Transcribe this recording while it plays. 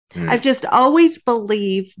Mm. I've just always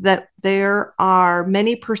believed that there are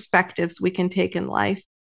many perspectives we can take in life.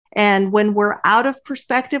 And when we're out of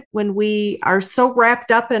perspective, when we are so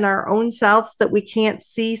wrapped up in our own selves that we can't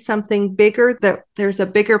see something bigger, that there's a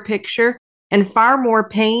bigger picture and far more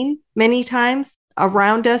pain many times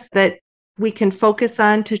around us that we can focus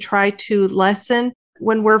on to try to lessen.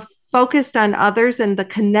 When we're focused on others and the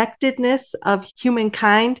connectedness of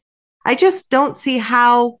humankind, I just don't see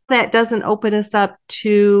how that doesn't open us up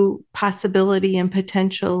to possibility and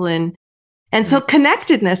potential and so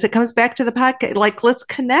connectedness, it comes back to the podcast. Like, let's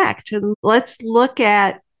connect and let's look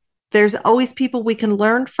at, there's always people we can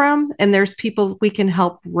learn from, and there's people we can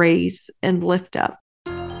help raise and lift up.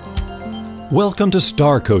 Welcome to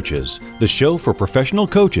Star Coaches, the show for professional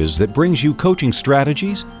coaches that brings you coaching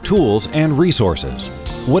strategies, tools, and resources.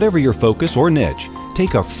 Whatever your focus or niche,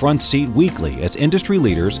 take a front seat weekly as industry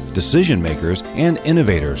leaders, decision makers, and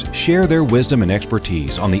innovators share their wisdom and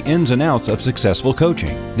expertise on the ins and outs of successful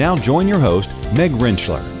coaching. Now join your host, Meg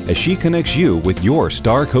Rentschler, as she connects you with your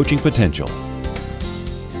star coaching potential.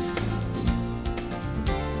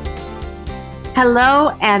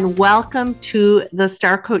 Hello and welcome to the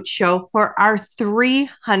Star Coach Show for our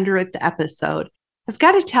 300th episode. I've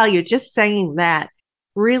got to tell you, just saying that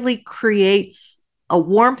really creates a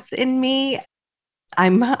warmth in me.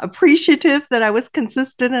 I'm appreciative that I was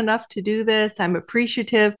consistent enough to do this. I'm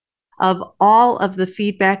appreciative of all of the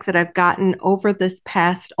feedback that I've gotten over this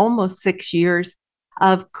past almost 6 years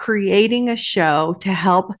of creating a show to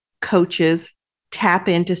help coaches tap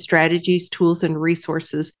into strategies, tools, and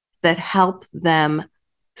resources that help them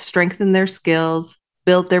strengthen their skills,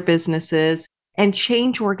 build their businesses, and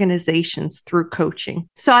change organizations through coaching.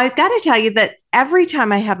 So I've got to tell you that every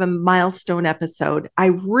time I have a milestone episode, I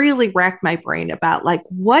really rack my brain about like,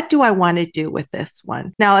 what do I want to do with this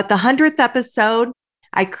one? Now, at the 100th episode,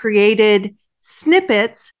 I created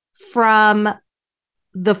snippets from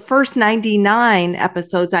the first 99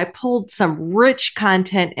 episodes. I pulled some rich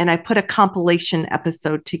content and I put a compilation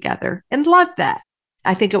episode together and loved that.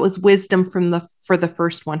 I think it was wisdom for the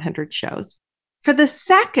first 100 shows. For the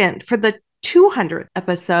 200th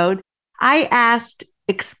episode, I asked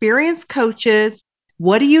experienced coaches,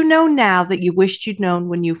 what do you know now that you wished you'd known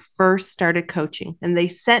when you first started coaching? And they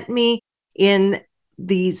sent me in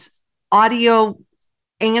these audio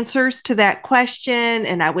answers to that question.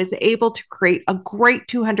 And I was able to create a great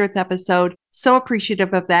 200th episode. So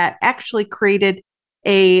appreciative of that. Actually created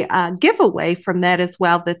a giveaway from that as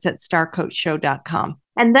well. That's at starcoachshow.com.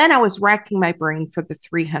 And then I was racking my brain for the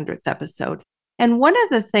 300th episode. And one of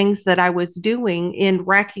the things that I was doing in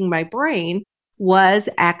racking my brain was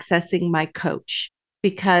accessing my coach,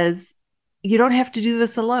 because you don't have to do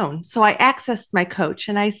this alone. So I accessed my coach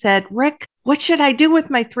and I said, Rick, what should I do with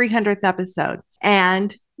my 300th episode?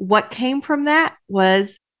 And what came from that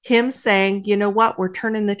was him saying, you know what, we're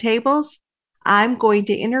turning the tables. I'm going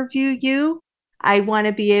to interview you. I want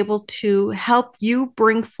to be able to help you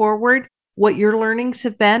bring forward what your learnings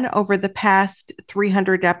have been over the past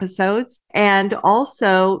 300 episodes. And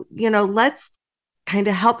also, let's kind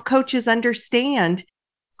of help coaches understand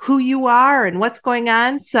who you are and what's going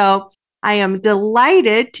on. So I am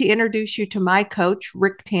delighted to introduce you to my coach,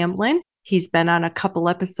 Rick Tamlin. He's been on a couple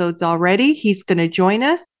episodes already. He's going to join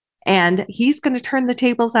us and he's going to turn the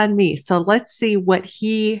tables on me. So let's see what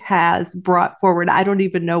he has brought forward. I don't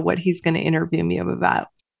even know what he's going to interview me about.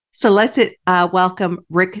 So let's welcome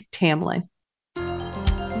Rick Tamlin.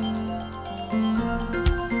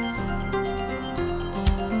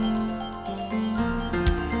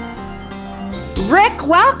 Rick,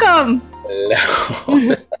 welcome.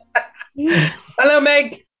 Hello. Hello,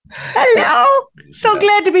 Meg. Hello. So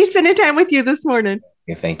glad to be spending time with you this morning.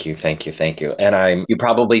 Thank you. And you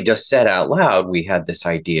probably just said out loud, we had this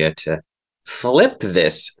idea to flip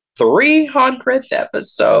this 300th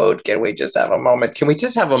episode. Can we just have a moment? Can we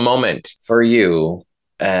just have a moment for you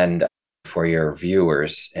and for your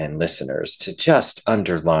viewers and listeners to just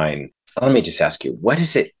underline? Let me just ask you, what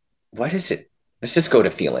is it? Let's just go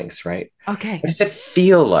to feelings, right? Okay. What does it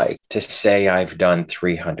feel like to say I've done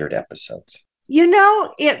 300 episodes?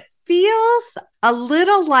 It feels a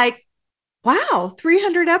little like, wow,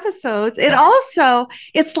 300 episodes.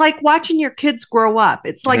 It's like watching your kids grow up.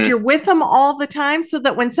 It's like you're with them all the time, so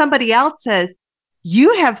that when somebody else says,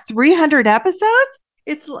 you have 300 episodes,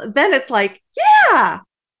 it's like, yeah,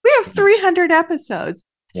 we have 300 episodes.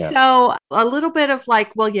 Yeah. So a little bit of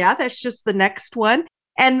like, well, yeah, that's just the next one.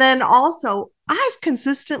 And then also, I've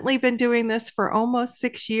consistently been doing this for almost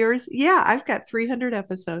 6 years. Yeah, I've got 300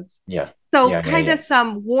 episodes. Yeah. So kind of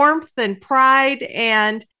some warmth and pride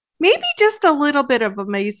and maybe just a little bit of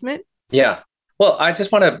amazement. Yeah. Well, I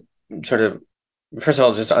just want to sort of first of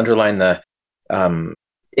all, just underline um,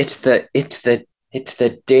 it's the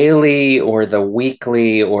daily or the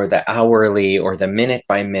weekly or the hourly or the minute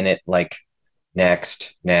by minute, like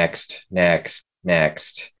next, next, next,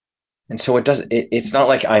 next. And so it's not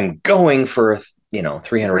like I'm going for,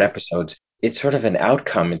 300 Right. episodes. It's sort of an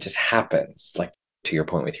outcome. It just happens, like to your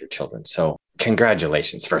point with your children. So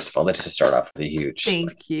congratulations. First of all, let's just start off with a huge.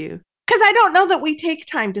 Thank you. Because I don't know that we take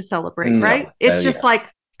time to celebrate, right? No, It's just like,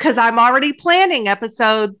 because I'm already planning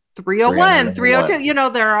episode 301, 302,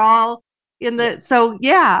 they're all in the, so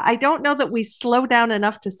yeah, I don't know that we slow down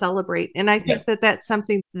enough to celebrate. And I think that that's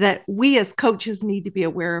something that we as coaches need to be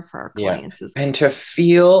aware of for our clients. And to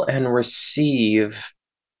feel and receive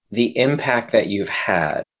the impact that you've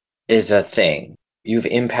had is a thing. You've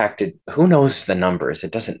impacted, who knows the numbers,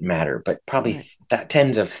 it doesn't matter, but probably that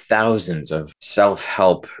tens of thousands of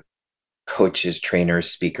self-help coaches, trainers,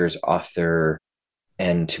 speakers, author,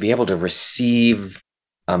 and to be able to receive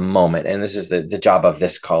a moment. And this is the job of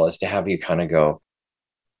this call, is to have you kind of go,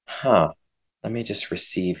 let me just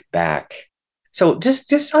receive back. So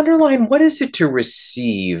just underline, what is it to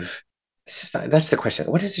receive? That's the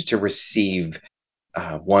question. What is it to receive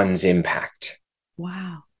one's impact?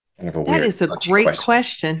 Wow. That is a great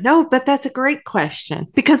question. No, but that's a great question,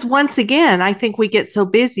 because once again, I think we get so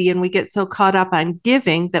busy and we get so caught up on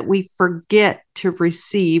giving that we forget to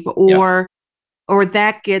receive, or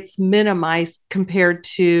that gets minimized compared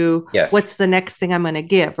to what's the next thing I'm going to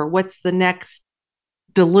give, or what's the next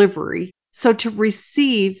delivery. So to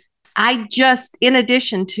receive, in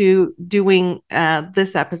addition to doing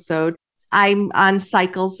this episode, I'm on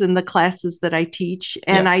cycles in the classes that I teach,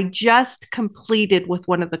 and I just completed with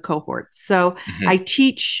one of the cohorts. So I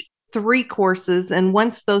teach 3 courses, and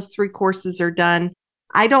once those 3 courses are done,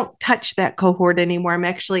 I don't touch that cohort anymore. I'm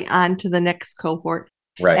actually on to the next cohort.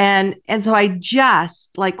 Right. And so I just,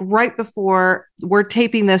 like, right before we're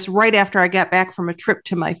taping this, right after I got back from a trip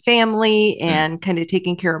to my family and kind of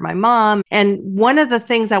taking care of my mom. And one of the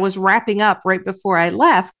things I was wrapping up right before I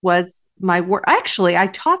left was my work. Actually, I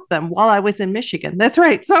taught them while I was in Michigan. That's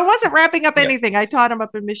right. So I wasn't wrapping up anything. I taught them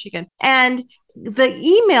up in Michigan. And the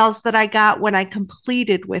emails that I got when I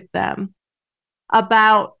completed with them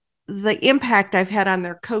about the impact I've had on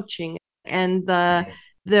their coaching and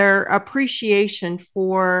their appreciation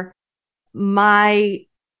for my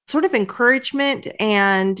sort of encouragement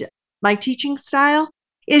and my teaching style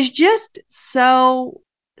is just so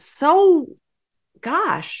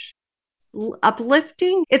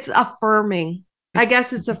uplifting. It's affirming. I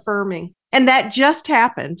guess it's affirming. And that just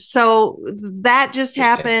happened. So that just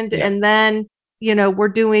happened. Yeah. And then, we're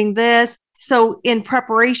doing this. So in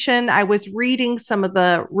preparation, I was reading some of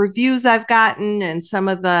the reviews I've gotten and some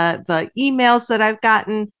of the emails that I've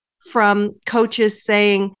gotten from coaches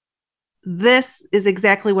saying, this is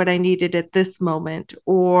exactly what I needed at this moment,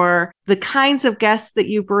 or the kinds of guests that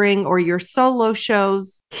you bring or your solo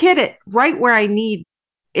shows hit it right where I need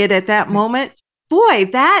it at that moment. Boy,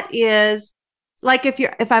 that is like,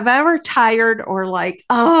 if I've ever tired or like,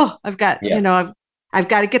 I've got, I've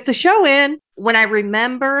got to get the show in. When I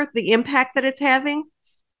remember the impact that it's having,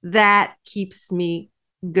 that keeps me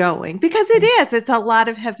going, because it's a lot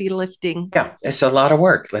of heavy lifting. Yeah, it's a lot of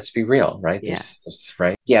work. Let's be real, right? Yeah.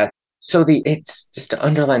 Right. Yeah. So it's just to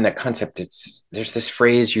underline that concept. There's this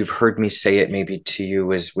phrase, you've heard me say it maybe to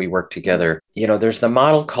you as we work together. There's the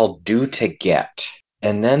model called do to get.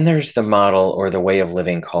 And then there's the model or the way of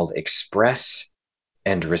living called express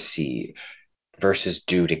and receive versus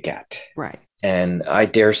do to get. Right. And I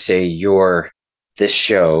dare say this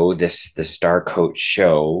show, the Star Coach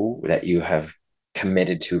show that you have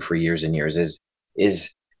committed to for years and years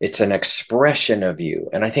it's an expression of you.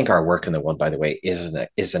 And I think our work in the world, by the way, is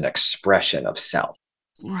an expression of self.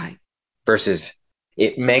 Right. Versus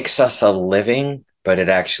it makes us a living, but it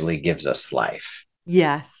actually gives us life.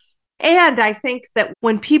 Yes. And I think that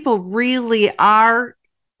when people really are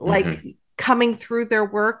like coming through their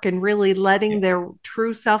work and really letting their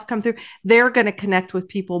true self come through, they're going to connect with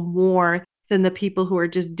people more than the people who are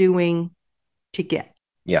just doing to get.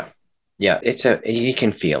 Yeah. Yeah. You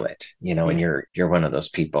can feel it, and you're one of those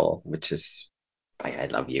people, which is why I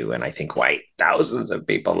love you. And I think why thousands of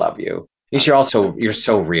people love you. You're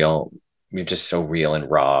so real. You're just so real and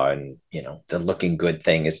raw. And, the looking good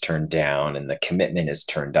thing is turned down and the commitment is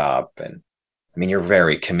turned up. And I mean, you're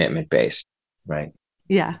very commitment based, right?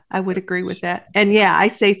 Yeah, I would agree with that. And I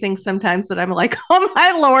say things sometimes that I'm like, oh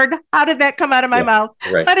my Lord, how did that come out of my mouth?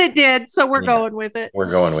 Right. But it did. So we're going with it.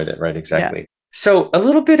 We're going with it. Right. Exactly. Yeah. So a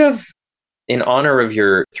little bit in honor of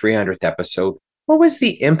your 300th episode, what was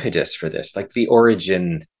the impetus for this? Like the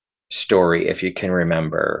origin story, if you can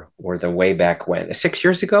remember, or the way back when, 6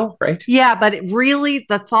 years ago, right? Yeah, but really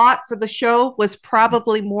the thought for the show was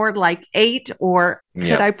probably more like 8, or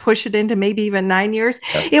could I push it into maybe even 9 years?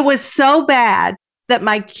 Yeah. It was so bad that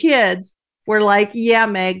my kids were like, yeah,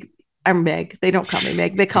 Meg, I'm Meg. They don't call me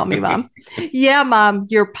Meg. They call me Mom. Yeah, Mom,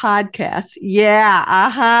 your podcast.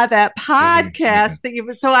 Yeah, that podcast.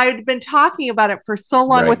 So I had been talking about it for so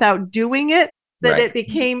long without doing it that it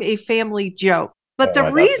became a family joke. But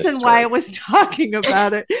the reason why I was talking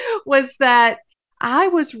about it was that I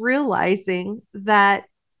was realizing that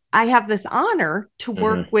I have this honor to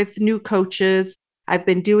work with new coaches. I've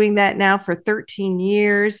been doing that now for 13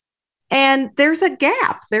 years. And there's a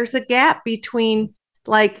gap. There's a gap between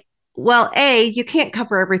like, well, you can't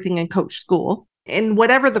cover everything in coach school. And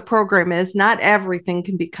whatever the program is, not everything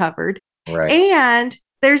can be covered. Right. And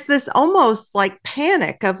there's this almost like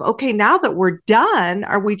panic of, okay, now that we're done,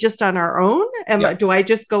 are we just on our own? Do I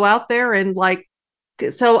just go out there and like,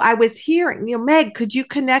 so I was hearing, Meg, could you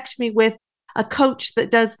connect me with a coach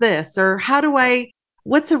that does this? Or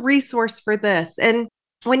what's a resource for this? And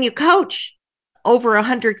when you coach over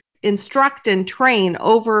 100, instruct and train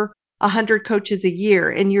over 100 coaches a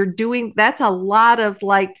year, and that's a lot of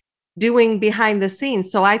like doing behind the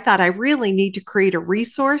scenes. So I thought I really need to create a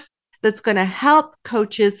resource that's going to help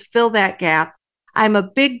coaches fill that gap. I'm a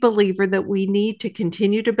big believer that we need to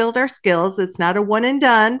continue to build our skills. It's not a one and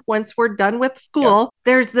done. Once we're done with school,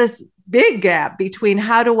 there's this big gap between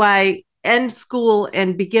how do I end school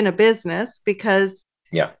and begin a business, because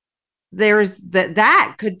there's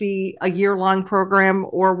that could be a year-long program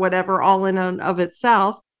or whatever, all in and of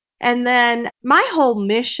itself. And then my whole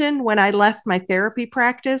mission when I left my therapy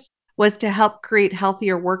practice was to help create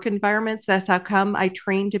healthier work environments. That's how come I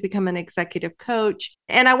trained to become an executive coach.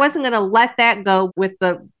 And I wasn't going to let that go with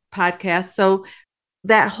the podcast. So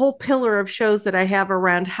that whole pillar of shows that I have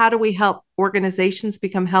around how do we help organizations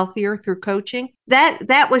become healthier through coaching,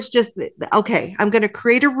 that was just, okay, I'm going to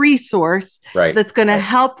create a resource that's going to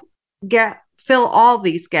help fill all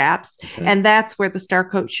these gaps. And that's where the Star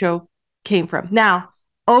Coach Show came from. Now,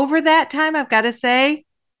 over that time, I've got to say,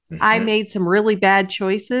 I made some really bad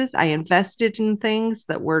choices. I invested in things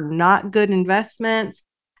that were not good investments.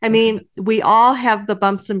 I mean, we all have the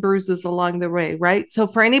bumps and bruises along the way, right? So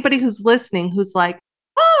for anybody who's listening, who's like,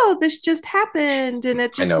 oh, this just happened and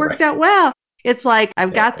it just worked out well. It's like,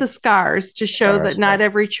 I've got the scars to show that not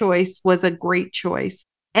every choice was a great choice.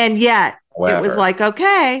 And yet it was like,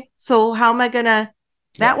 okay, so how am I going to,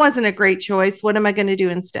 that wasn't a great choice. What am I going to do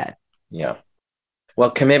instead? Yeah.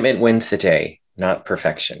 Well, commitment wins the day, not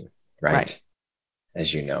perfection, right?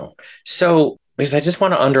 As you know. So, because I just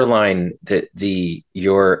want to underline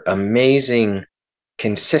your amazing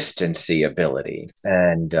consistency ability.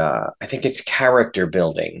 And I think it's character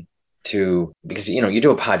building because, you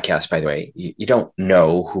do a podcast, by the way, you don't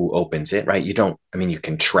know who opens it, right? You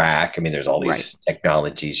can track. There's all these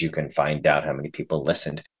technologies. You can find out how many people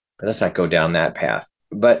listened, but let's not go down that path.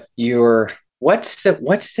 But what's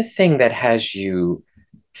the thing that has you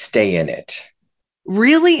stay in it?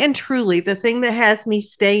 Really and truly, the thing that has me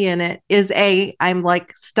stay in it is I'm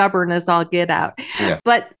like stubborn as all get out. Yeah.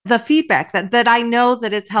 But the feedback that I know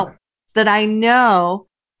that it's helped, that I know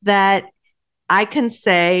that I can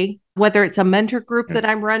say, whether it's a mentor group that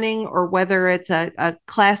I'm running or whether it's a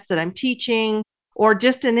class that I'm teaching or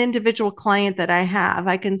just an individual client that I have,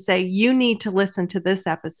 I can say, you need to listen to this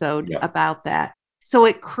episode about that. So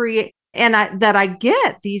it creates, and I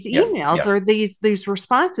get these emails or these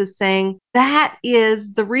responses saying that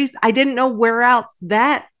is the reason. I didn't know where else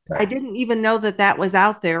that I didn't even know that was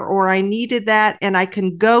out there, or I needed that. And I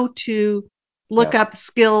can go to look up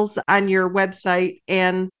skills on your website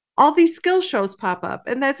and all these skill shows pop up.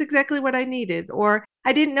 And that's exactly what I needed. Or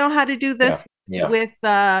I didn't know how to do this with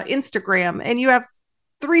Instagram. And you have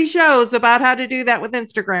 3 shows about how to do that with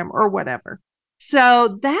Instagram or whatever.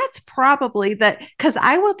 So that's probably that, because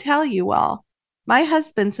I will tell you all, my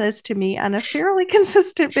husband says to me on a fairly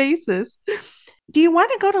consistent basis, do you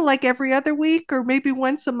want to go to like every other week or maybe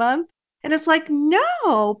once a month? And it's like,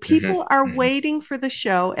 no, people are waiting for the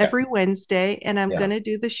show every Wednesday, and I'm going to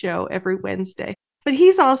do the show every Wednesday. But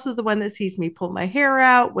he's also the one that sees me pull my hair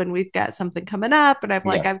out when we've got something coming up. And I'm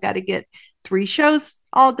like, I've got to get 3 shows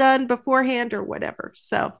all done beforehand or whatever.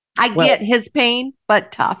 So I get his pain,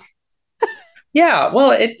 but tough. Yeah,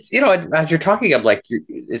 well, it's, as you're talking of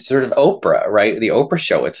it's sort of Oprah, right? The Oprah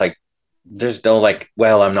show. It's like, there's no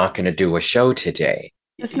I'm not going to do a show today.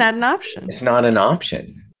 It's not an option. It's not an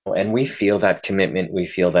option. And we feel that commitment. We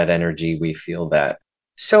feel that energy. We feel that.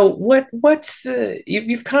 So what's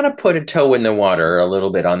you've kind of put a toe in the water a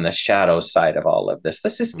little bit on the shadow side of all of this.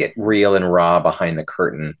 Let's just get real and raw behind the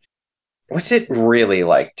curtain. what's it really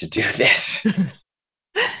like to do this?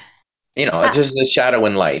 There's the shadow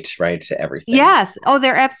and light, right, to everything. Yes. Oh,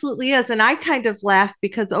 there absolutely is. And I kind of laugh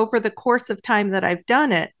because over the course of time that I've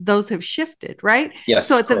done it, those have shifted, right? Yes.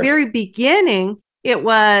 So at the very beginning, it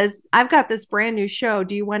was, I've got this brand new show.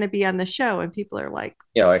 Do you want to be on the show? And people are like,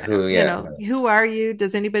 who? Yeah. Who are you?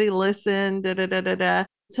 Does anybody listen? Da, da, da, da, da.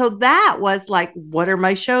 So that was like, what are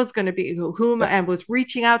my shows going to be? Whom? And was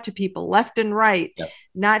reaching out to people left and right,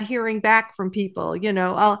 not hearing back from people,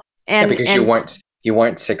 because you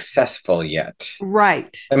weren't successful yet.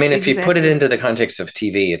 Right. I mean, if you put it into the context of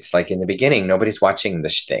TV, it's like in the beginning, nobody's watching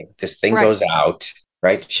this thing. This thing goes out,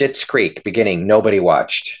 right? Schitt's Creek, beginning, nobody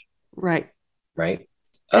watched. Right. Right.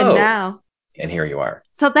 And now. And here you are.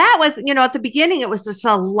 So that was, at the beginning, it was just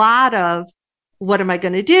a lot of what am I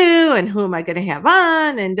going to do? And who am I going to have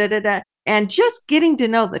on? And da, da, da. And just getting to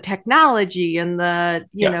know the technology and the,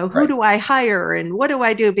 who do I hire and what do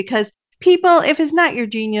I do? Because people, if it's not your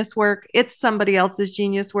genius work, it's somebody else's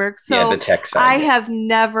genius work. So the tech side, I have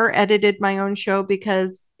never edited my own show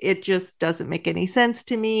because it just doesn't make any sense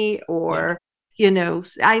to me. Or,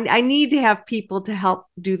 I need to have people to help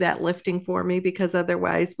do that lifting for me, because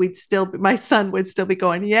otherwise my son would still be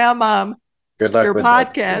going, yeah, Mom, good luck your with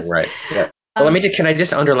podcast. That. Right. Yeah. Well, can I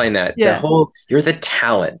just underline that? Yeah. You're the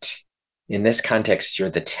talent. In this context, you're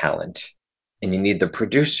the talent. And you need the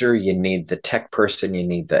producer, you need the tech person,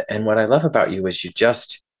 and what I love about you is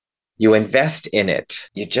you invest in it.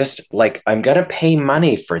 You just I'm going to pay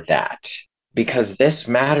money for that because this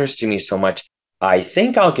matters to me so much. I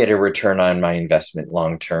think I'll get a return on my investment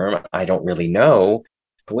long-term. I don't really know,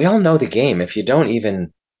 but we all know the game. If you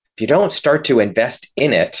don't start to invest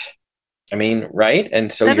in it, I mean, right?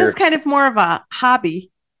 And so that is kind of more of a hobby.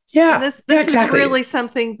 Yeah. This exactly. is really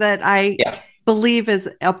something that I believe is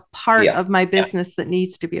a part of my business that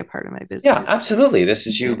needs to be a part of my business. Yeah, absolutely. This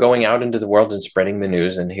is you going out into the world and spreading the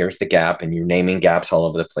news, and here's the gap, and you're naming gaps all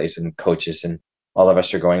over the place, and coaches and all of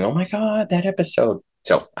us are going, oh my God, that episode.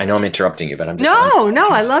 So I know I'm interrupting you, but I'm just No,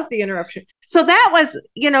 I love the interruption. So that was,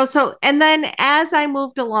 and then as I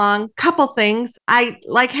moved along, couple things, I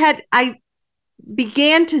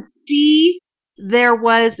began to see there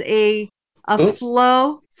was a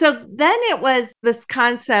flow. So then it was this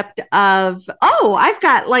concept of, I've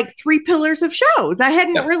got 3 pillars of shows. I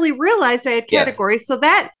hadn't really realized I had categories. So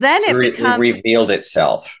that then it revealed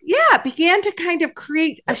itself. Yeah, it began to kind of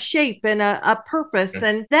create a shape and a purpose. Mm-hmm.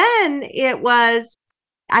 And then it was,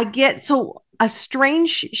 a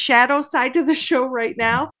strange shadow side to the show right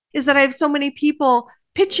now is that I have so many people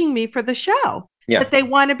pitching me for the show that they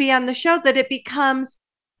want to be on the show, that it becomes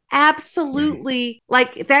absolutely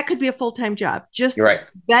that could be a full-time job, just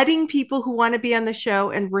vetting people who want to be on the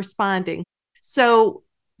show and responding. So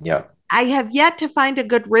I have yet to find a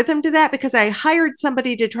good rhythm to that, because I hired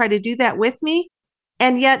somebody to try to do that with me.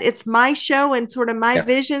 And yet it's my show and sort of my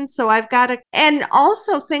vision. So I've got to, and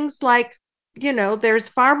also things like, there's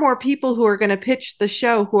far more people who are going to pitch the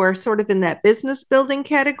show who are sort of in that business building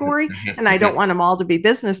category. And I don't want them all to be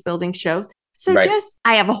business building shows. So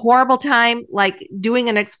I have a horrible time doing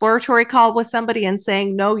an exploratory call with somebody and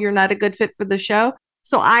saying, no, you're not a good fit for the show.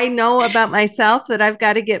 So I know about myself that I've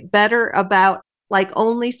got to get better about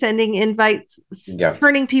only sending invites,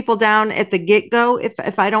 turning people down at the get-go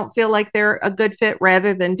if I don't feel like they're a good fit,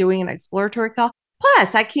 rather than doing an exploratory call.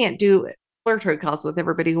 Plus, I can't do exploratory calls with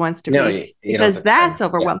everybody who wants to be, because that's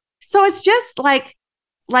overwhelming. So it's just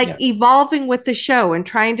evolving with the show and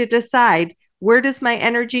trying to decide, where does my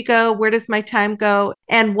energy go? Where does my time go?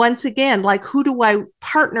 And once again, who do I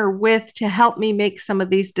partner with to help me make some of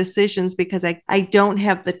these decisions? Because I don't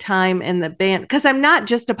have the time and the band, because I'm not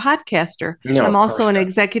just a podcaster. No, I'm also an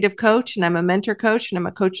executive coach, and I'm a mentor coach, and I'm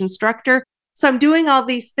a coach instructor. So I'm doing all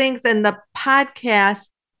these things, and the podcast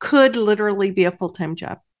could literally be a full-time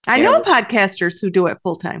job. I know podcasters who do it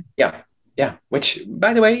full-time. Yeah. Yeah. Which,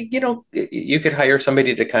 by the way, you could hire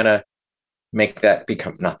somebody to kind of make that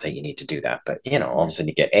become, not that you need to do that, but all of a sudden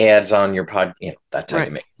you get ads on your pod, that's how you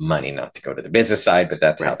make money, not to go to the business side, but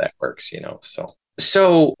that's how that works,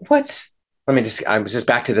 So I was just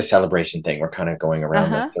back to the celebration thing. We're kind of going around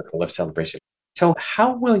the circle of celebration. So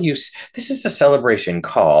how will you, this is a celebration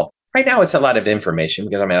call. Right now it's a lot of information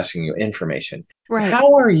because I'm asking you information. Right.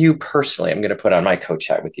 How are you personally, I'm going to put on my coach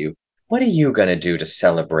hat with you. What are you going to do to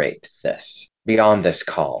celebrate this beyond this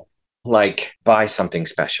call? Buy something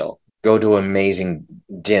special. Go to an amazing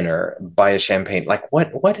dinner, buy a champagne.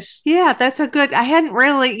 What is? Yeah, that's a good, I hadn't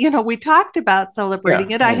really, we talked about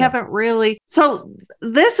celebrating it. I haven't really. So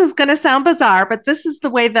this is going to sound bizarre, but this is the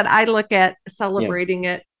way that I look at celebrating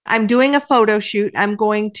it. I'm doing a photo shoot. I'm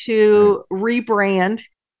going to rebrand.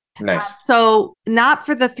 Nice. So not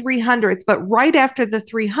for the 300th, but right after the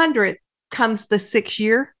 300th comes the 6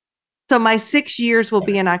 year. So my 6 years will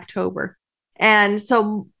be in October. And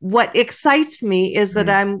so what excites me is that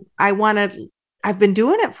I've been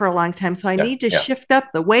doing it for a long time. So I need to shift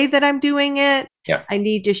up the way that I'm doing it. Yeah. I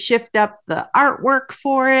need to shift up the artwork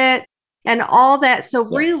for it and all that. So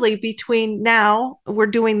really between now, we're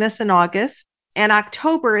doing this in August, and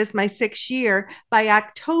October is my 6th year. By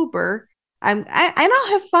October, and I'll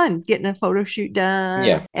have fun getting a photo shoot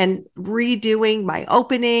done and redoing my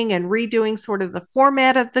opening and redoing sort of the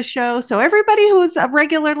format of the show. So everybody who's a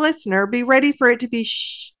regular listener, be ready for it to be,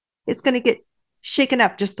 it's going to get shaken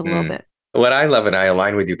up just a little bit. What I love, and I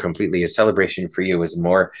align with you completely, is celebration for you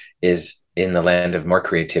is in the land of more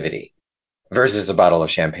creativity versus a bottle of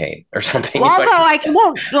champagne or something. Well, although I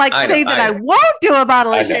won't say that I won't do a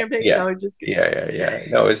bottle of champagne. Yeah. No, just kidding. Yeah.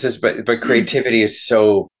 No, it's just, but creativity is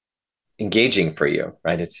so engaging for you,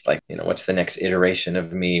 right? It's like, what's the next iteration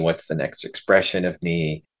of me? What's the next expression of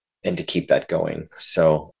me? And to keep that going.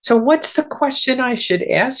 So what's the question I should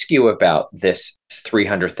ask you about this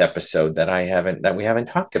 300th episode that we haven't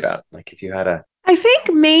talked about? Like, if you had I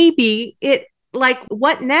think maybe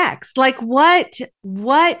what next? Like,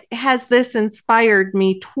 what has this inspired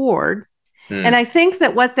me toward? And I think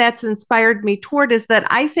that what that's inspired me toward is that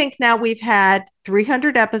I think now we've had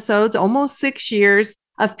 300 episodes, almost 6 years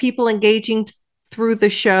of people engaging through the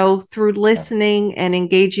show, through listening and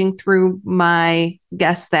engaging through my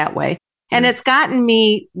guests that way. And it's gotten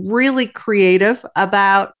me really creative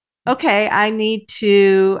about, okay, I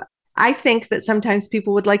think that sometimes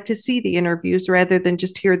people would like to see the interviews rather than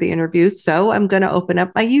just hear the interviews. So I'm going to open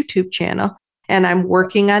up my YouTube channel, and I'm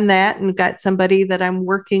working on that, and got somebody that I'm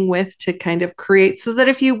working with to kind of create so that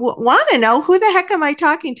if you want to know who the heck am I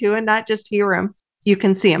talking to and not just hear them, you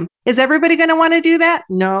can see them. Is everybody going to want to do that?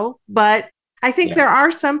 No, but I think there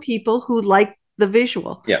are some people who like the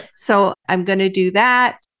visual. Yeah. So I'm going to do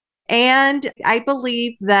that. And I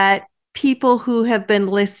believe that people who have been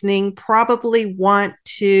listening probably want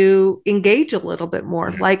to engage a little bit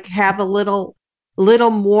more, like have a little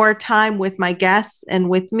more time with my guests and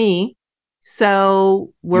with me.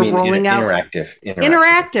 So we're rolling out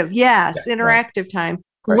interactive. Yes. Yeah, interactive time.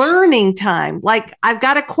 Learning time. Like, I've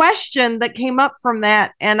got a question that came up from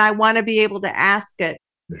that, and I want to be able to ask it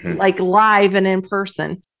like live and in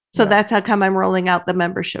person. So that's how come I'm rolling out the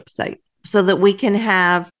membership site, so that we can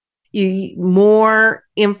have you more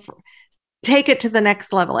take it to the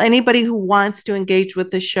next level. Anybody who wants to engage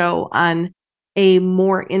with the show on a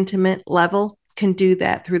more intimate level can do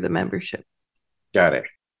that through the membership. Got it.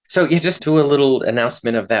 So just do a little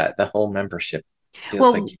announcement of that, the whole membership.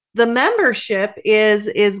 The membership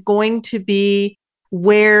is going to be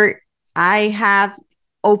where I have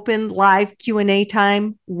open live Q&A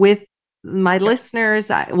time with my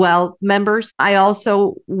listeners, members. I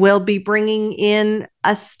also will be bringing in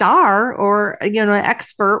a star or, an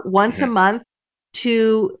expert once a month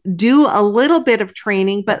to do a little bit of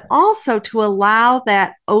training, but also to allow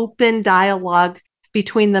that open dialogue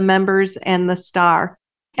between the members and the star.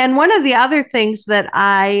 And one of the other things that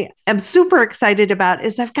I am super excited about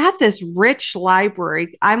is I've got this rich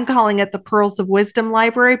library. I'm calling it the Pearls of Wisdom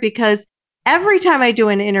Library, because every time I do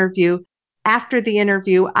an interview, after the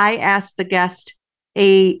interview, I ask the guest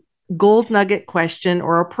a gold nugget question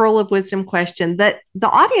or a pearl of wisdom question that the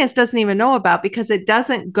audience doesn't even know about, because it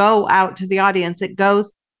doesn't go out to the audience. It goes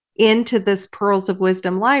into this Pearls of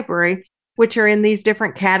Wisdom library, which are in these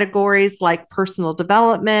different categories like personal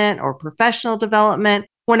development or professional development.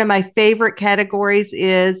 One of my favorite categories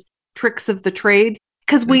is tricks of the trade,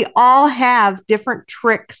 because we all have different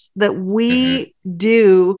tricks that we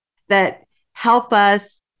do that help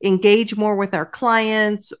us engage more with our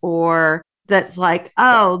clients, or that's like,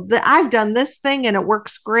 I've done this thing and it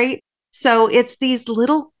works great. So it's these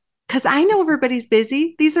little, because I know everybody's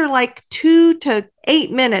busy. These are like 2 to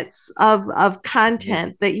 8 minutes of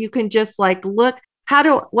content that you can just like look,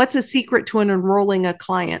 what's a secret to enrolling a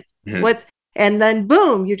client? And then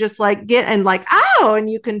boom, you just like get and like, and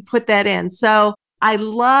you can put that in. So I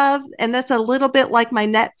love, and that's a little bit like my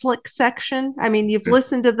Netflix section. I mean, you've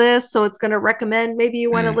listened to this, so it's going to recommend, maybe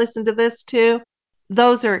you want to listen to this too.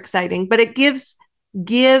 Those are exciting, but it gives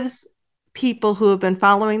people who have been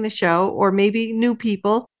following the show, or maybe new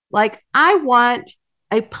people, like, I want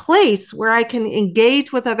a place where I can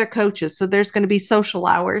engage with other coaches. So there's going to be social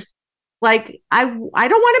hours. Like, I don't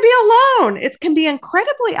want to be alone. It can be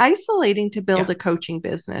incredibly isolating to build a coaching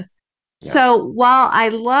business. Yeah. So while I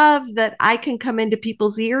love that I can come into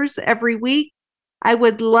people's ears every week, I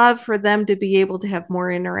would love for them to be able to have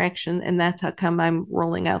more interaction. And that's how come I'm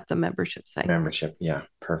rolling out the membership site. Membership. Yeah.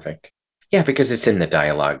 Perfect. Yeah, because it's in the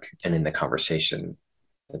dialogue and in the conversation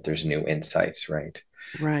that there's new insights, right?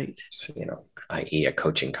 Right. So, i.e. a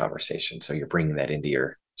coaching conversation. So you're bringing that into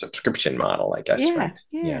your subscription model, I guess, Yeah. right?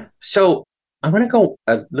 Yeah. So I want to go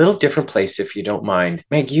a little different place if you don't mind.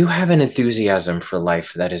 Meg, you have an enthusiasm for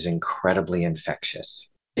life that is incredibly infectious.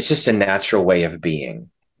 It's just a natural way of being.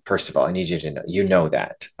 First of all, I need you to know,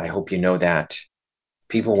 that. I hope you know that.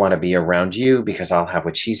 People want to be around you because I'll have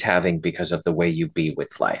what she's having because of the way you be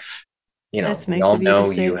with life. That's We nice all of you to know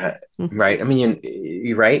you say. right? I mean,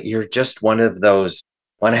 you're right. You're just one of those.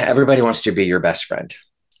 Everybody wants to be your best friend.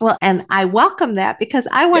 Well, and I welcome that because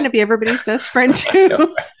I want Yeah. to be everybody's best friend I know,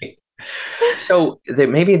 too. right? So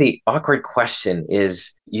maybe the awkward question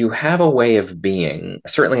is, you have a way of being,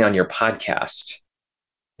 certainly on your podcast,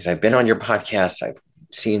 because I've been on your podcast,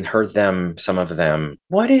 I've heard them, some of them.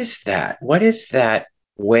 What is that? What is that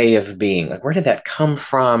way of being? Like, where did that come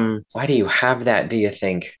from? Why do you have that, do you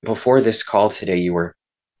think? Before this call today,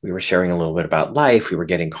 we were sharing a little bit about life. We were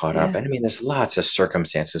getting caught up. Yeah. And I mean, there's lots of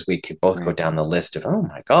circumstances. We could both go Right. down the list of, oh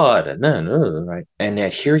my God, and then, right. And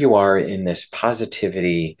yet here you are in this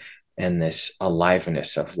positivity and this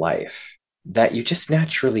aliveness of life that you just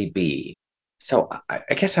naturally be. So I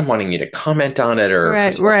guess I'm wanting you to comment on it, or Right.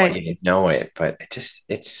 first of all, I want Right. you to know it, but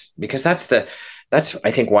it's because that's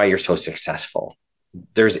I think why you're so successful.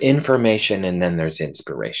 There's information and then there's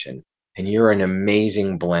inspiration. And you're an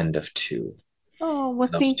amazing blend of Oh, well,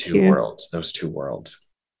 thank you. those two worlds.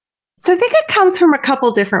 So I think it comes from a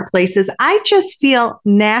couple different places. I just feel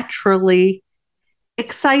naturally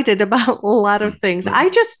excited about a lot of things. I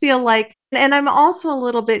just feel like, and I'm also a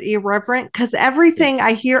little bit irreverent because everything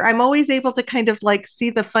I hear, I'm always able to kind of like see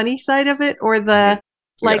the funny side of it or the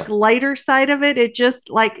like lighter side of it. It just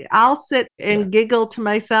like I'll sit and giggle to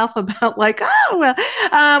myself about like, oh,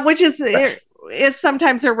 well, which is it's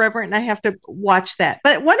sometimes irreverent and I have to watch that.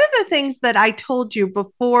 But one of the things that I told you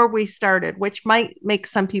before we started, which might make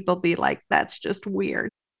some people be like, that's just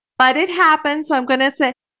weird, but it happened. So I'm going to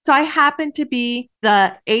say, so I happen to be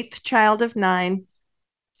the 8th child of 9,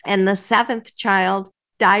 and the 7th child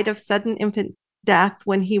died of sudden infant death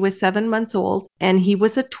when he was 7 months old, and he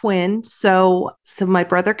was a twin. So my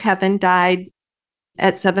brother Kevin died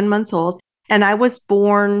at 7 months old, and I was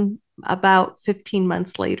born about 15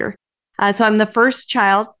 months later. So I'm the first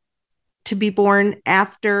child to be born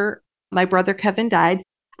after my brother Kevin died.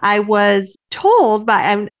 I was told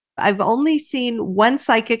I've only seen one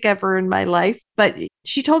psychic ever in my life, but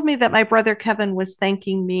she told me that my brother Kevin was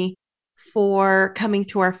thanking me for coming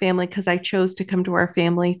to our family because I chose to come to our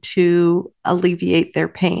family to alleviate their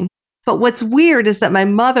pain. But what's weird is that my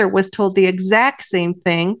mother was told the exact same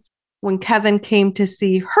thing when Kevin came to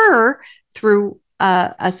see her through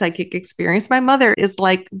a psychic experience. My mother is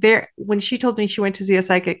like, when she told me she went to see a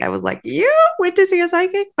psychic, I was like, you went to see a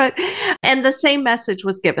psychic? And the same message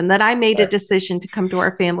was given that I made a decision to come to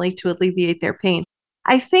our family to alleviate their pain.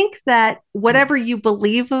 I think that whatever you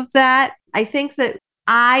believe of that, I think that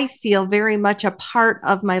I feel very much a part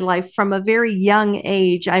of my life from a very young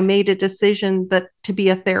age. I made a decision to be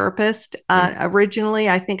a therapist. Originally,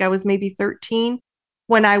 I think I was maybe 13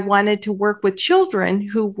 when I wanted to work with children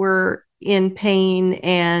who were in pain.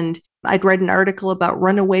 And I'd read an article about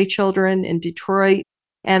runaway children in Detroit.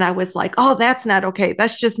 And I was like, oh, that's not okay.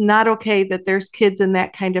 That's just not okay that there's kids in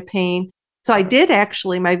that kind of pain. So I did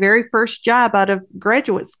actually, my very first job out of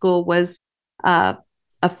graduate school was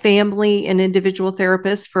a family and individual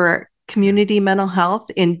therapist for community mental health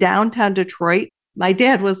in downtown Detroit. My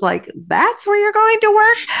dad was like, that's where you're going to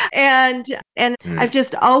work. And I've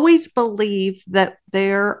just always believed that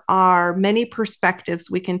there are many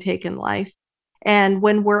perspectives we can take in life. And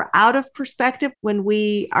when we're out of perspective, when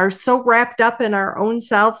we are so wrapped up in our own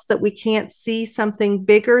selves that we can't see something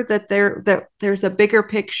bigger, that there's a bigger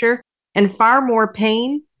picture and far more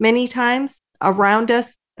pain many times around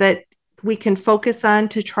us that we can focus on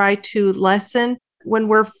to try to lessen. When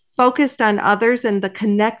we're focused on others and the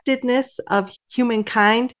connectedness of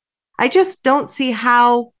humankind, I just don't see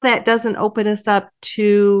how that doesn't open us up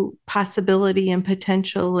to possibility and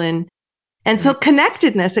potential. And so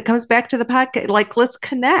connectedness, it comes back to the podcast, like, let's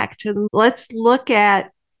connect and let's look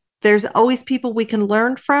at, there's always people we can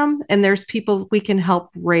learn from, and there's people we can help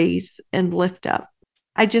raise and lift up.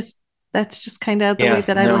 That's just kind of the way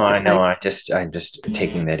that I look at life. I'm just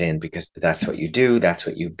taking that in because that's what you do. That's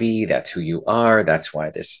what you be. That's who you are. That's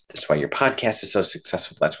why your podcast is so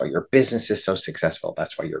successful. That's why your business is so successful.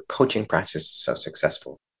 That's why your coaching practice is so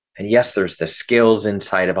successful. And yes, there's the skills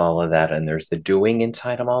inside of all of that. And there's the doing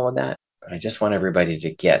inside of all of that. But I just want everybody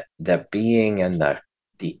to get the being and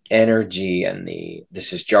the energy and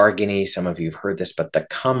this is jargony. Some of you have heard this, but the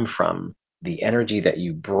come from the energy that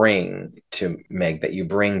you bring to Meg, that you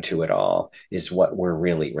bring to it all is what we're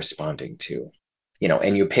really responding to.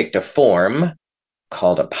 And you picked a form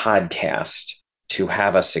called a podcast to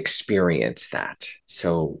have us experience that.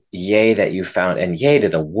 So yay that you found, and yay to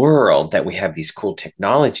the world that we have these cool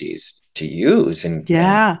technologies to use and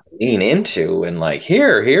lean into, and like,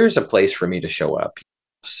 here's a place for me to show up.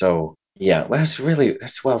 So yeah,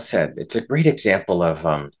 that's well said. It's a great example of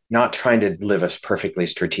not trying to live a perfectly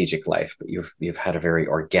strategic life, but you've had a very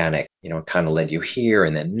organic, kind of led you here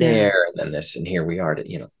and then there and then this, and here we are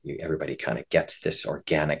to, everybody kind of gets this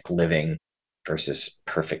organic living versus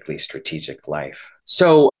perfectly strategic life.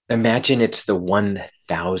 So imagine it's the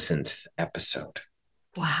 1000th episode.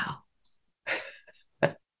 Wow.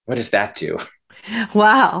 What does that do?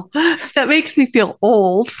 Wow. That makes me feel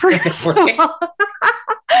old. First of all.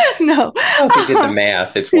 No. If you did the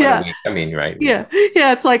math, it's one a week. I mean, right. Yeah.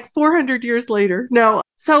 Yeah. It's like 400 years later. No.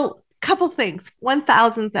 So couple things.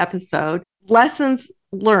 1000th episode, lessons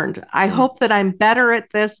learned. I hope that I'm better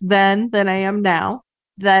at this then than I am now,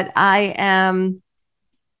 that I am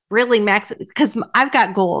really because I've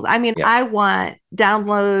got goals. I mean, I want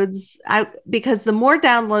downloads because the more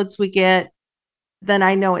downloads we get, then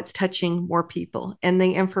I know it's touching more people and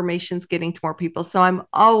the information's getting to more people. So I'm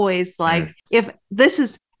always like, if this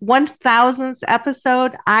is 1000th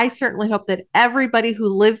episode, I certainly hope that everybody who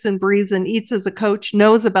lives and breathes and eats as a coach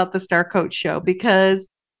knows about the Star Coach Show, because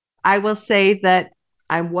I will say that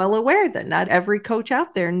I'm well aware that not every coach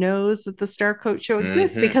out there knows that the Star Coach Show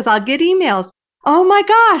exists, because I'll get emails. Oh my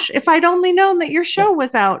gosh, if I'd only known that your show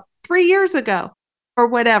was out 3 years ago or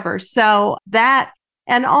whatever. So that,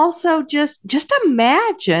 and also just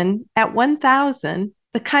imagine at 1000,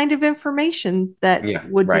 the kind of information that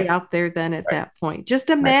would be out there then at that point. Just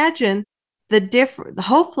imagine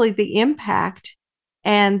hopefully the impact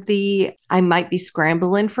and I might be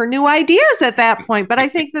scrambling for new ideas at that point. But I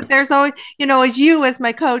think that there's always, as you, as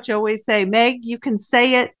my coach, always say, Meg, you can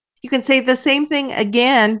say the same thing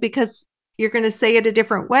again, because you're going to say it a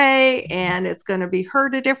different way and it's going to be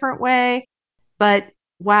heard a different way. But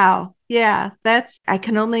wow. Yeah, I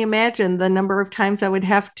can only imagine the number of times I would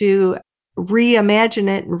have to reimagine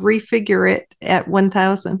it and refigure it at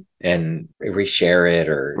 1000 and reshare it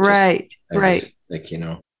or right.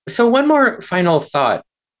 So one more final thought.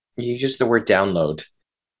 You used the word download.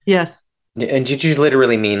 Yes. And did you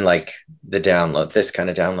literally mean like the download, this kind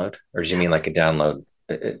of download? Or did you mean like a download,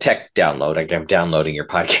 tech download? Like I'm downloading your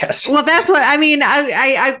podcast. Well, that's what I mean.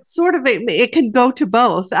 I sort of, it can go to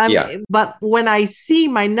both. But when I see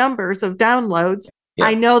my numbers of downloads,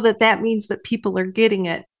 I know that means that people are getting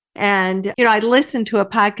it. And, I listened to a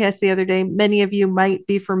podcast the other day. Many of you might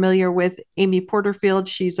be familiar with Amy Porterfield.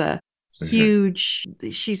 She's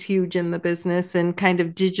she's huge in the business and kind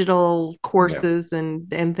of digital courses and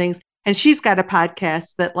things. And she's got a podcast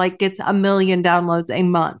that like gets 1 million downloads a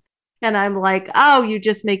month. And I'm like, oh, you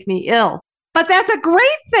just make me ill. But that's a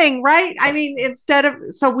great thing, right? I mean,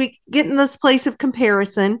 so we get in this place of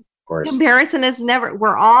comparison. Of course. Comparison is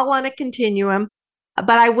we're all on a continuum.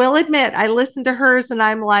 But I will admit, I listened to hers and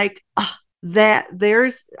I'm like, I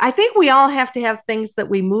think we all have to have things that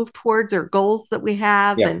we move towards or goals that we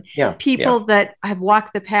have and people that have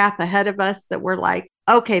walked the path ahead of us that we're like,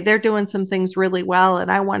 okay, they're doing some things really well. And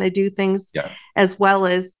I want to do things as well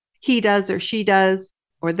as he does or she does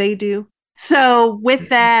or they do. So with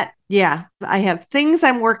that, I have things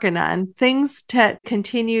I'm working on, things to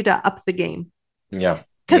continue to up the game. Yeah.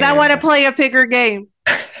 Because I want to play a bigger game.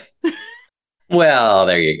 Well,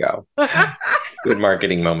 there you go. Good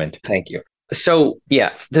marketing moment. Thank you. So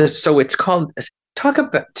so it's called, talk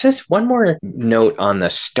about just one more note on the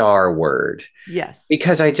star word. Yes.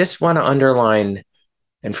 Because I just want to underline,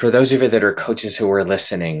 and for those of you that are coaches who are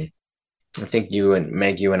listening, I think you and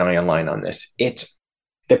Meg, you and I align on this.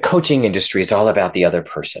 The coaching industry is all about the other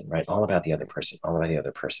person, right? All about the other person.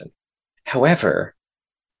 However,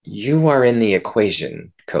 you are in the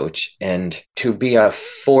equation, coach, and to be a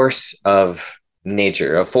force of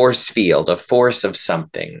nature, a force field, a force of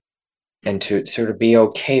something, and to sort of be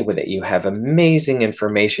okay with it. You have amazing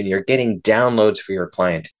information. You're getting downloads for your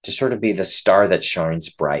client to sort of be the star that shines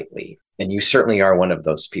brightly. And you certainly are one of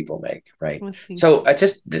those people, Meg, right? Well, so I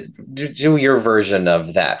just do your version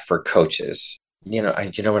of that for coaches. You know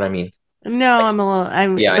what I mean? No, I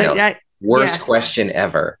know. Worst question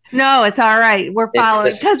ever. No, it's all right. We're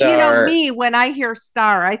following. Because, me, when I hear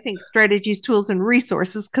STAR, I think strategies, tools, and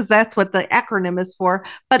resources, because that's what the acronym is for.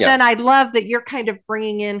 But then I love that you're kind of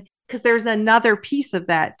bringing in, because there's another piece of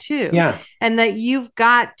that too. Yeah. And that you've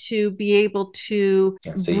got to be able to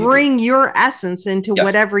bring your essence into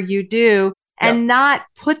whatever you do and not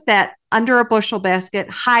put that under a bushel basket,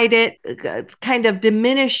 hide it, kind of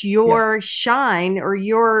diminish your shine or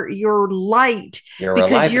your light,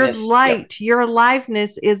 because your light, your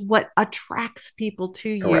aliveness is what attracts people to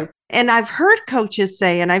you. And I've heard coaches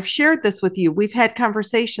say, and I've shared this with you, we've had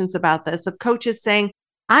conversations about this, of coaches saying,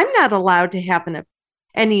 I'm not allowed to have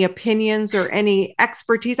any opinions or any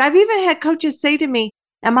expertise. I've even had coaches say to me,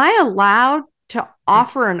 am I allowed to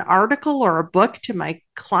offer an article or a book to my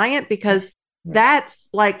client? Because that's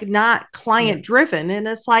like not client driven. And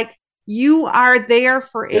it's like, you are there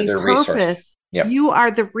for a purpose. Yep. You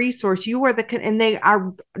are the resource. You are and they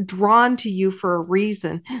are drawn to you for a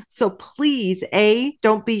reason. So please,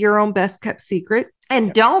 don't be your own best kept secret,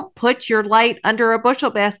 and don't put your light under a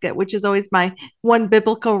bushel basket, which is always my one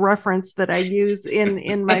biblical reference that I use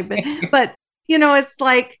in my, but it's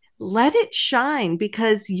like, let it shine,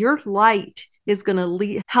 because your light is going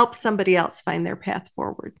to help somebody else find their path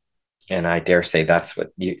forward. And I dare say that's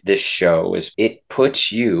what this show is. It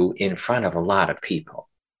puts you in front of a lot of people,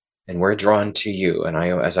 and we're drawn to you. And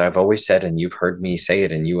as I've always said, and you've heard me say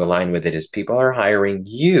it and you align with it, is people are hiring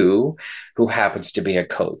you who happens to be a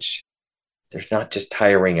coach. There's not just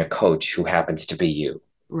hiring a coach who happens to be you.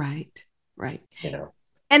 Right.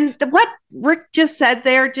 And what Rick just said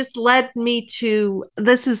there just led me to,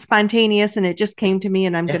 this is spontaneous and it just came to me,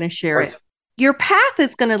 and I'm going to share it. Your path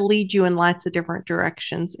is going to lead you in lots of different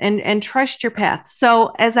directions, and trust your path.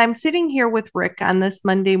 So as I'm sitting here with Rick on this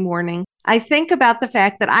Monday morning, I think about the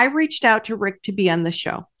fact that I reached out to Rick to be on the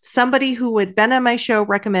show. Somebody who had been on my show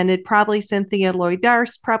recommended, probably Cynthia Lloyd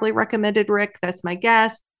Darst, probably recommended Rick. That's my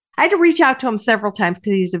guess. I had to reach out to him several times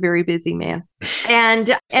because he's a very busy man.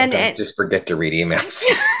 And just forget to read emails.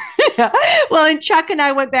 Well, and Chuck and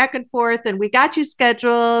I went back and forth, and we got you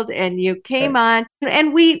scheduled, and you came on,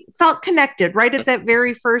 and we felt connected right at that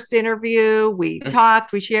very first interview. We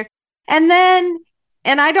talked, we shared, and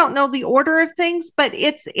I don't know the order of things, but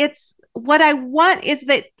it's what I want is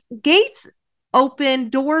that gates open,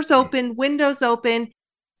 doors open, windows open.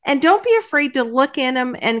 And don't be afraid to look in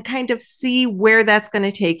them and kind of see where that's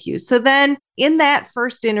going to take you. So then in that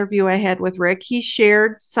first interview I had with Rick, he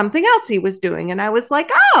shared something else he was doing. And I was like,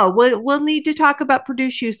 we'll need to talk about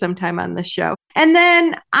Produce You sometime on the show. And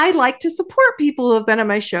then I like to support people who have been on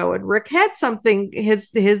my show. And Rick had something, his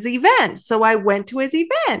event. So I went to his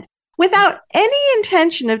event without any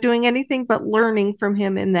intention of doing anything but learning from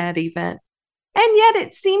him in that event. And yet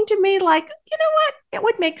it seemed to me like, you know what? It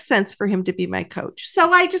would make sense for him to be my coach.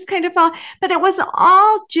 So I just kind of felt, but it was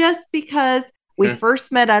all just because we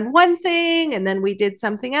first met on one thing and then we did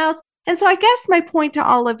something else. And so I guess my point to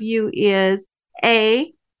all of you is,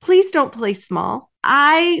 please don't play small.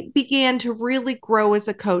 I began to really grow as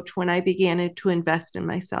a coach when I began to invest in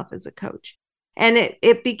myself as a coach. And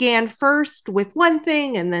it began first with one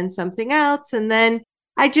thing and then something else. And then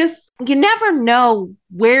you never know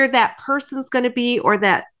where that person's going to be or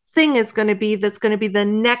that thing is going to be that's going to be the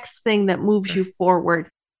next thing that moves you forward.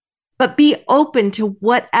 But be open to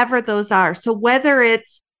whatever those are. So whether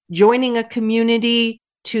it's joining a community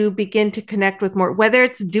to begin to connect with more, whether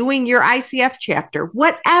it's doing your ICF chapter,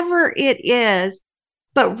 whatever it is,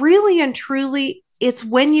 but really and truly, it's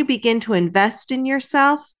when you begin to invest in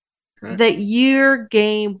yourself that your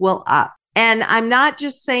game will up. And I'm not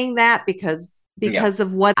just saying that because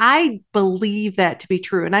of what I believe that to be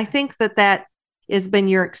true. And I think that has been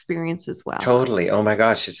your experience as well. Totally. Oh my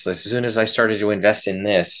gosh. It's as soon as I started to invest in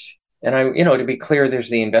this, and to be clear, there's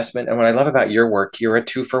the investment. And what I love about your work, you're a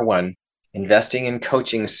 2-for-1, investing in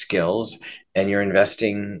coaching skills, and you're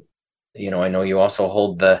investing, I know you also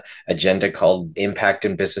hold the agenda called impact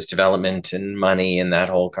and business development and money and that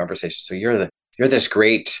whole conversation. So you're this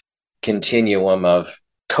great continuum of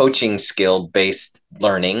coaching skill-based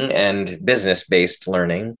learning and business-based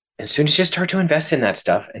learning. As soon as you start to invest in that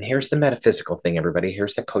stuff, and here's the metaphysical thing, everybody,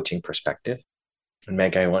 here's the coaching perspective. And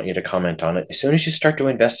Meg, I want you to comment on it. As soon as you start to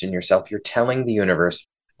invest in yourself, you're telling the universe,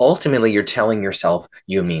 ultimately, you're telling yourself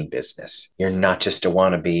you mean business. You're not just a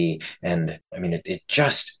wannabe. And it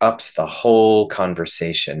just ups the whole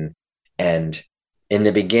conversation. And in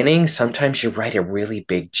the beginning, sometimes you write a really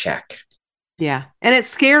big check. Yeah. And it's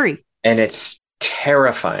scary. And it's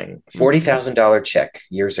terrifying. $40,000 check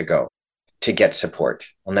years ago to get support.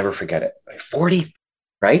 I'll never forget it. 40,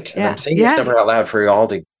 right? Yeah. And I'm saying this number out loud for you all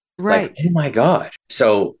to, oh my God.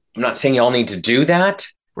 So I'm not saying you all need to do that.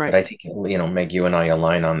 Right. But I think, Meg, you and I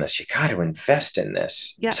align on this. You got to invest in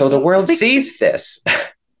this. Yeah. So the world sees this.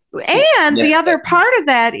 And the other part of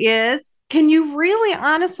that is, can you really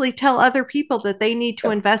honestly tell other people that they need to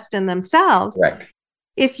invest in themselves? Right.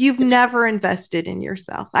 If you've never invested in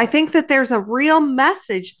yourself? I think that there's a real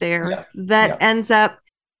message there that ends up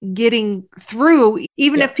getting through,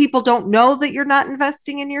 even if people don't know that you're not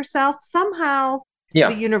investing in yourself, somehow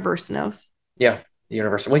the universe knows. Yeah. The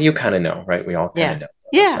universe. Well, you kind of know, right? We all kind of know.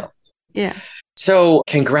 Yeah. Yeah. So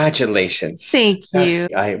congratulations. Thank you.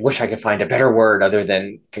 I wish I could find a better word other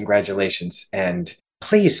than congratulations. And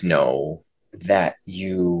please know that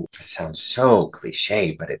you sound so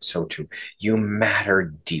cliche, but it's so true. You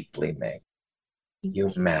matter deeply, Meg.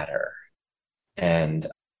 You matter. And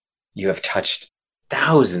you have touched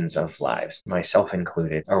thousands of lives, myself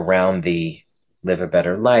included, around the live a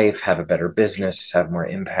better life, have a better business, have more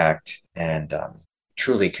impact. And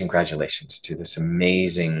truly congratulations to this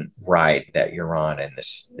amazing ride that you're on and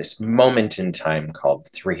this moment in time called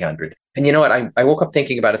 300. And you know what? I woke up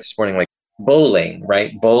thinking about it this morning, like bowling,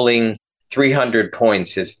 right? Bowling 300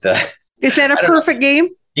 points is that a perfect game?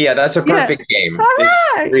 Yeah, that's a perfect game. All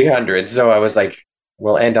right. 300. So I was like,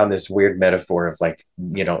 we'll end on this weird metaphor of like,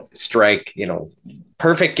 strike,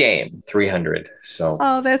 perfect game, 300.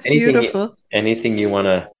 So that's beautiful. Anything you want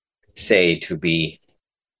to say to be?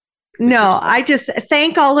 No, I just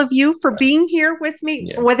thank all of you for being here with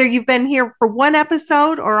me, whether you've been here for one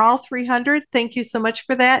episode or all 300. Thank you so much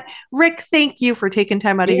for that. Rick, thank you for taking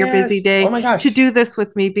time out of your busy day to do this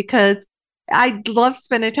with me, because I love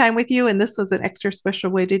spending time with you, and this was an extra special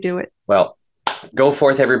way to do it. Well, go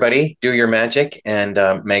forth, everybody. Do your magic. And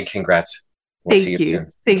Meg, congrats. We'll see you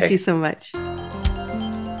soon. Thank you so much.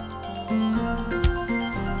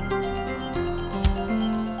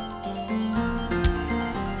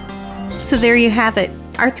 So there you have it,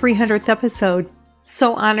 our 300th episode.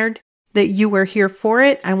 So honored that you were here for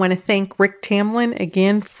it. I want to thank Rick Tamlin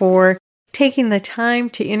again for taking the time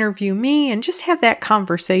to interview me and just have that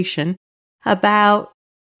conversation about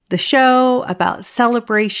the show, about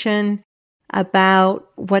celebration, about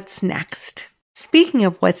what's next. Speaking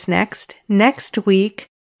of what's next week,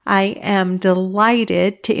 I am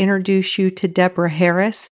delighted to introduce you to Deborah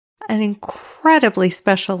Harris, an incredibly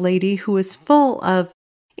special lady who is full of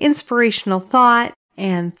inspirational thought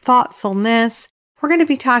and thoughtfulness. We're going to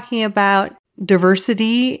be talking about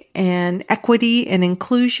diversity and equity and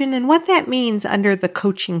inclusion and what that means under the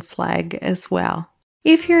coaching flag as well.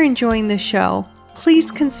 If you're enjoying the show, please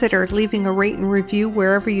consider leaving a rate and review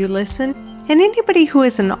wherever you listen. And anybody who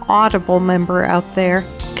is an Audible member out there,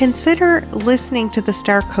 consider listening to the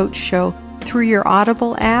Star Coach Show through your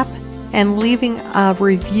Audible app and leaving a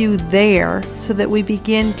review there so that we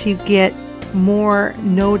begin to get more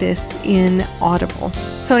notice in Audible.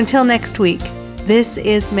 So until next week, this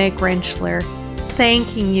is Meg Rentschler,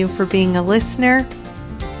 thanking you for being a listener,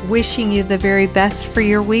 wishing you the very best for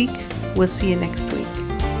your week. We'll see you next week.